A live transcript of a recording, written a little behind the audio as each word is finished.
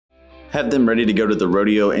Have them ready to go to the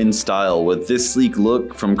rodeo in style with this sleek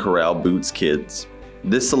look from Corral Boots Kids.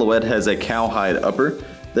 This silhouette has a cowhide upper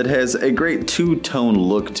that has a great two-tone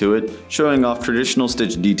look to it, showing off traditional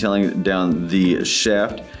stitch detailing down the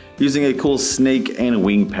shaft using a cool snake and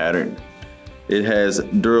wing pattern. It has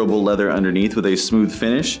durable leather underneath with a smooth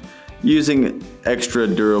finish, using extra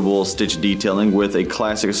durable stitch detailing with a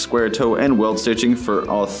classic square toe and weld stitching for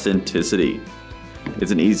authenticity.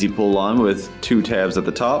 It's an easy pull on with 2 tabs at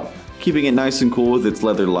the top, keeping it nice and cool with its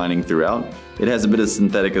leather lining throughout. It has a bit of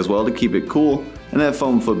synthetic as well to keep it cool, and that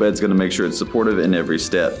foam footbed is going to make sure it's supportive in every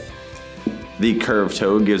step. The curved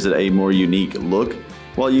toe gives it a more unique look,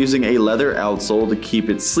 while using a leather outsole to keep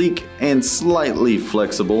it sleek and slightly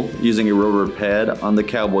flexible, using a rubber pad on the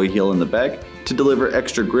cowboy heel in the back to deliver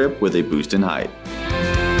extra grip with a boost in height.